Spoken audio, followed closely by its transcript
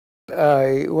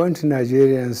I want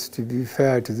Nigerians to be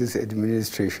fair to this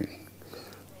administration.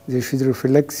 They should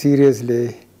reflect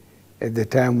seriously at the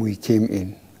time we came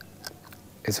in,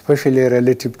 especially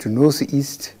relative to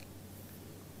Northeast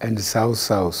and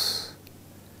South-South,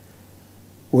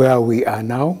 where we are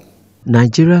now.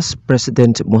 Nigeria's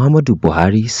President Muhammadu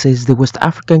Buhari says the West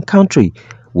African country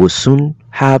will soon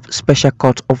have special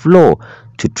court of law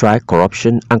to try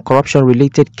corruption and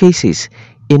corruption-related cases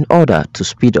in order to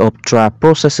speed up trial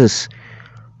processes.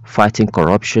 Fighting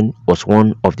corruption was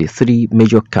one of the three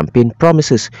major campaign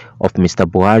promises of Mr.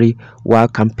 Buhari while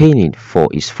campaigning for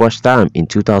his first term in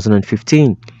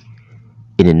 2015.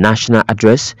 In a national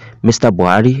address, Mr.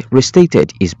 Buhari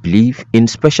restated his belief in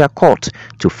special court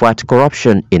to fight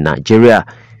corruption in Nigeria.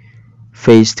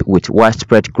 Faced with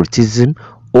widespread criticism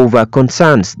over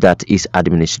concerns that his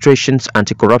administration's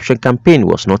anti-corruption campaign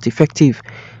was not effective,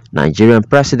 Nigerian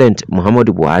President Muhammadu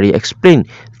Buhari explained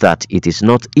that it is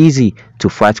not easy to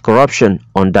fight corruption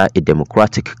under a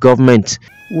democratic government.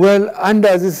 Well,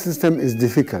 under this system is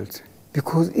difficult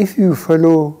because if you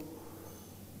follow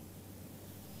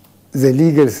the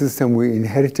legal system we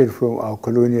inherited from our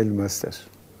colonial masters,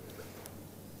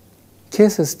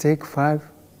 cases take 5,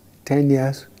 10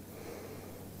 years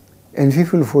and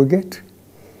people forget.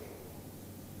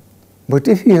 But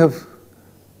if you have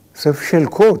sufficient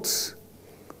courts,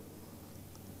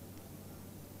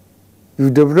 you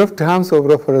develop terms of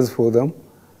reference for them,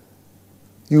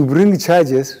 you bring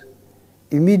charges,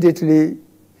 immediately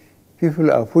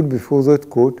people are put before that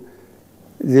court,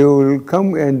 they will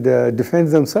come and defend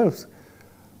themselves.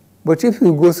 But if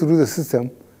you go through the system,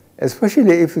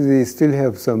 especially if they still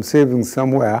have some savings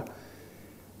somewhere,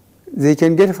 they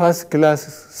can get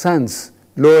first-class sons,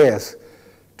 lawyers,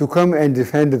 to come and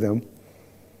defend them.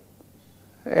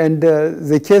 And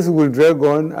the case will drag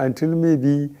on until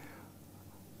maybe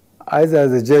either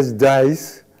the judge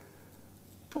dies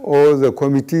or the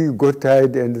committee got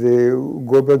tired and they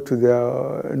go back to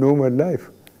their normal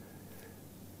life.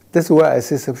 That's why I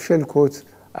say sufficient courts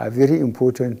are very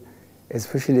important,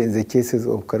 especially in the cases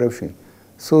of corruption,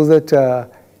 so that the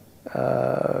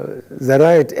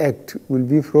Riot Act will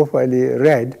be properly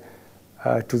read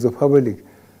to the public,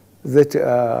 that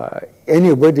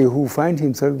anybody who finds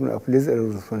himself in a place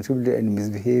of responsibility and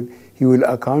misbehave, he will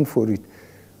account for it.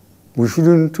 We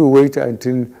shouldn't wait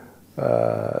until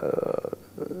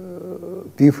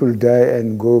people die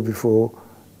and go before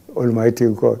Almighty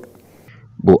God.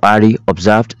 Buhari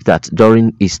observed that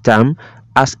during his term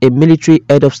as a military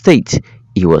head of state,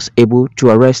 he was able to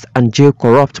arrest and jail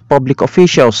corrupt public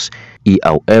officials. He,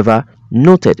 however,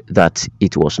 noted that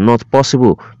it was not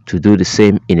possible to do the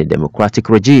same in a democratic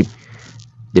regime.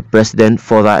 The president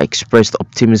further expressed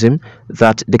optimism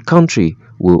that the country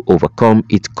will overcome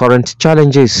its current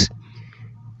challenges.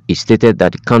 He stated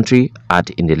that the country had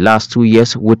in the last 2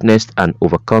 years witnessed and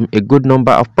overcome a good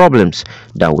number of problems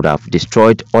that would have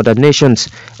destroyed other nations,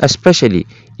 especially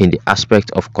in the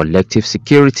aspect of collective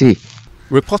security.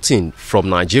 Reporting from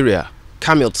Nigeria,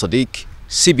 Kamil Sadiq,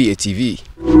 CBA TV.